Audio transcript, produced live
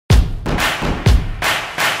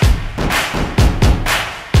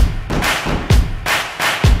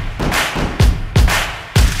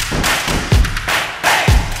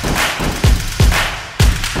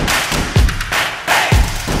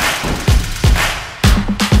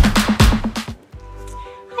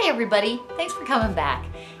everybody, thanks for coming back.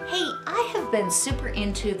 Hey, I have been super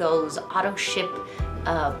into those auto ship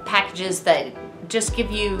packages that just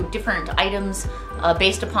give you different items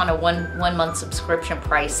based upon a one month subscription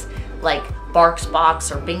price, like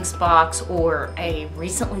Butterscotch or Unbox, or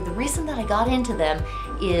the reason that I got into them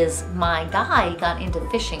is my guy got into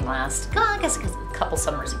fishing I guess a couple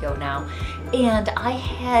summers ago now, and I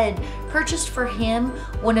had purchased for him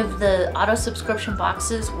one of the auto subscription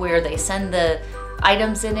boxes where they send the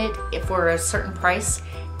items in it for a certain price,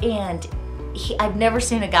 and I've never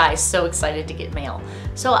seen a guy so excited to get mail.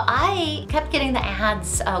 So I kept getting the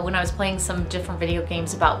ads when I was playing some different video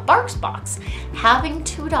games about Butterscotch. Having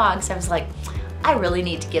two dogs, I was like, I really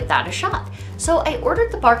need to give that a shot. So I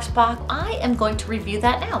ordered the Butterscotch. I am going to review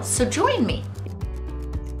that now, so join me.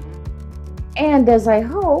 And as I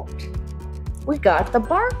hoped, we got the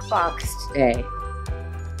bark box today.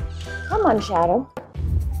 Come on, Shadow.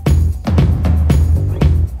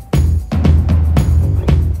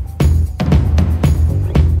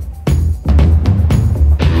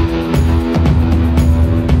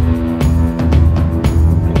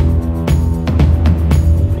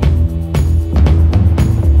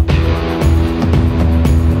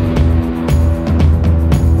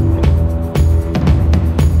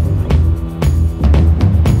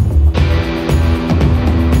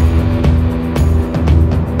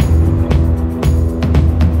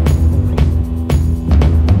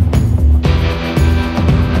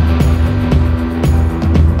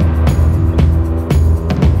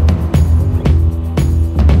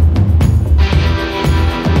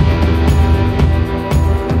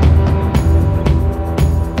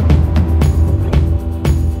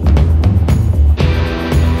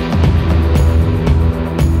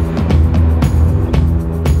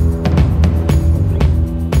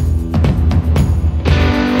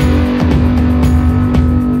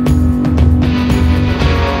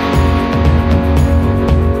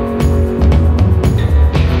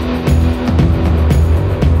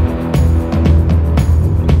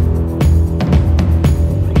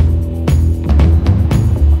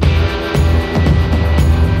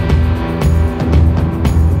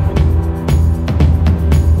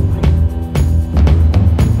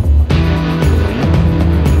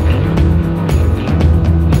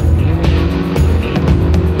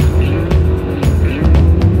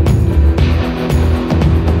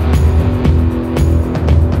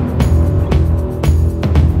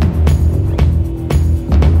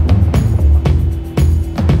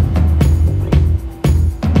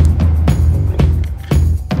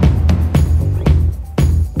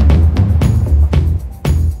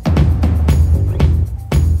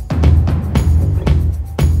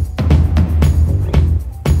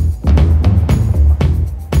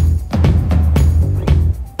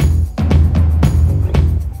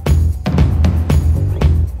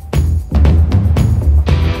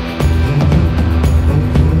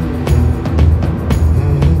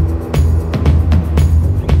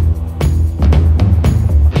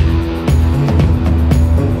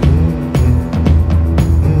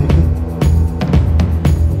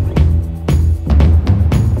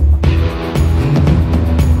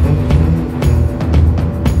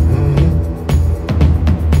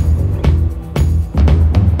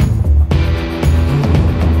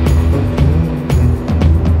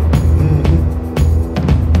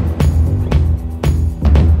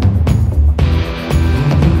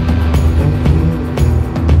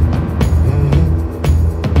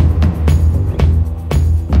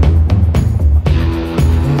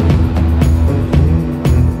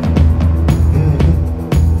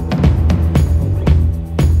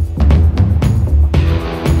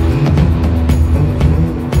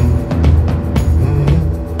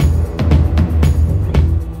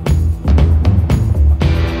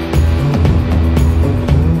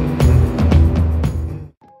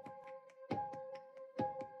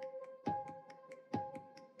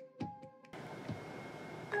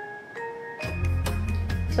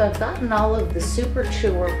 So I've gotten all of the Super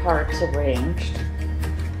Chewer parts arranged.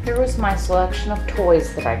 Here was my selection of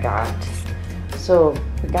toys that I got. So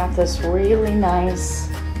we got this really nice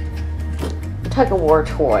tug-of-war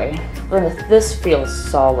toy. This feels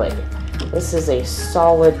solid. This is a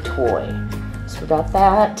solid toy. So we got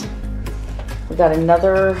that. We got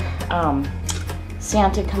another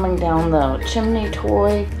Santa coming down the chimney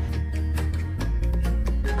toy.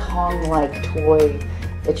 Kong-like toy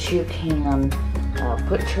that you can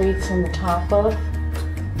put treats in the top of.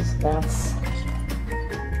 So that's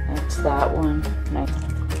that one. Nice.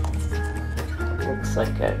 Looks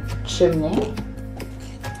like a chimney.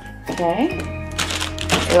 Okay.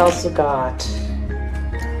 We also got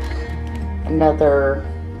another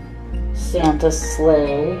Santa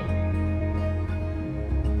sleigh,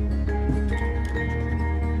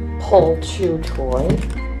 pull chew toy,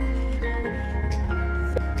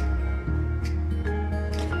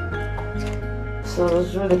 so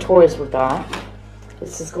those are the toys we got.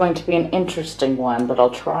 This is going to be an interesting one, but I'll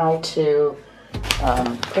try to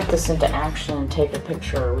put this into action and take a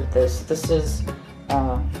picture with this. This is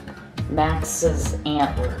Max's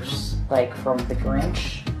antlers, like from the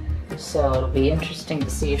Grinch. So it'll be interesting to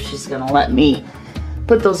see if she's gonna let me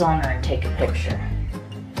put those on her and take a picture.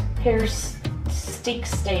 Here's Steak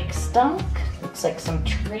Stunk. Looks like some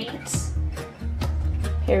treats.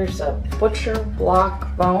 Here's a Butcher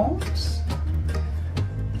Block Bones.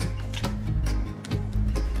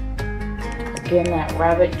 Again, that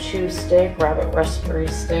rabbit chew stick, rabbit raspberry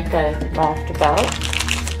stick I talked about.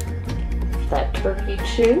 That turkey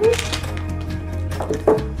chew.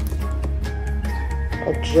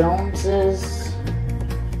 A Jones's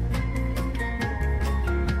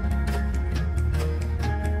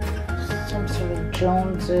some sort of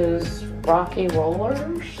Jones's Rocky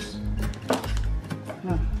Rollers.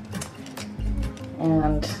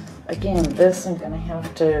 And again, this I'm gonna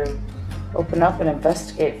have to open up and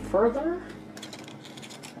investigate further.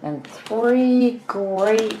 And 3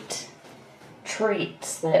 great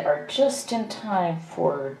treats that are just in time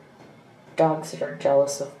for dogs that are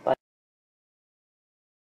jealous of butter.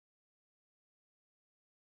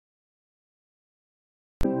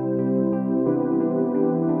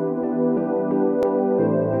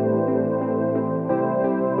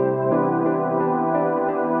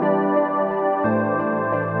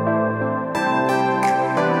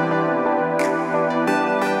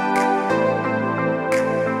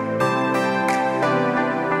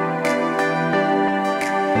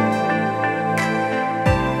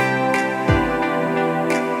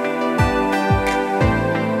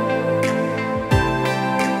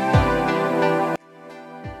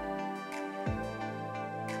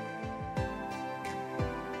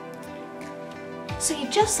 So you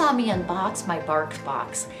just saw me unbox my Barks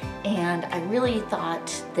box, and I really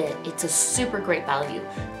thought that it's a super great value.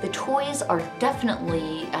 The toys are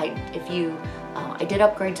definitely, I did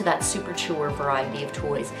upgrade to that Super Chewer variety of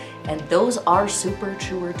toys, and those are Super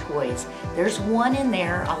Chewer toys. There's one in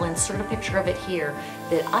there, I'll insert a picture of it here,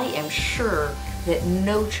 that I am sure that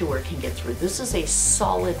no chewer can get through. This is a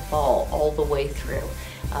solid ball all the way through.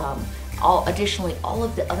 Additionally, all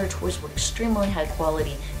of the other toys were extremely high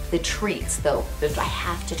quality. The treats, though, I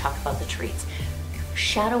have to talk about the treats.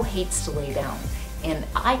 Shadow hates to lay down, and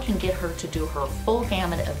I can get her to do her full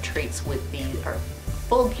gamut of treats with these, or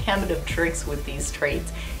full gamut of tricks with these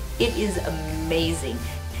treats. It is amazing.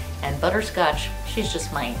 And Butterscotch, she's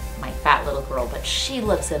just my fat little girl, but she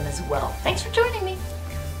loves them as well. Thanks for joining me.